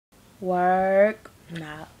Work.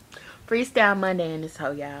 Nah. Freestyle Monday in this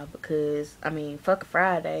hoe, y'all. Because, I mean, fuck a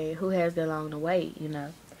Friday. Who has that long to wait, you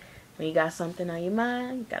know? When you got something on your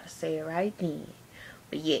mind, you gotta say it right then.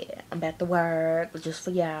 But yeah, I'm about to work just for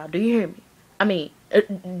y'all. Do you hear me? I mean,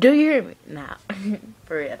 do you hear me? Nah.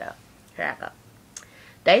 For real, though. Here I go.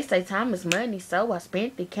 They say time is money, so I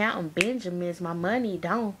spent it counting Benjamins. My money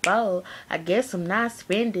don't fold. I guess I'm not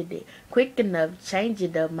spending it quick enough to change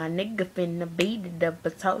it up. My nigga finna beat it up,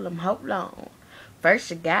 but told him hold on.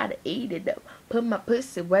 First you gotta eat it up. Put my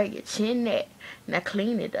pussy where your chin at. Now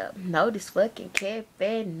clean it up. No, this fucking cat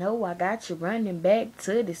fat. No, I got you running back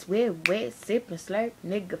to this wet, sipping slurp.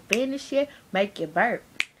 Nigga finish it, make it burp.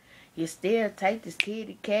 You still take this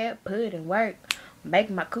kitty cat, put in work.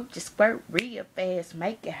 Make my coochie squirt real fast,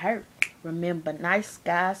 make it hurt. Remember, nice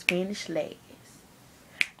guys finish last.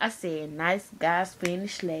 I said nice guys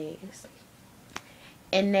finish last.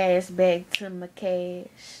 And that's back to my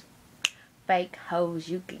cash. Fake hoes,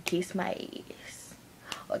 you can kiss my ass.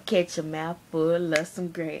 Or catch a mouthful of some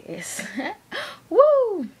grass.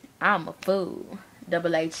 Woo! I'm a fool.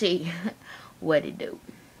 Double H-E. What it do?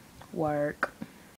 Work.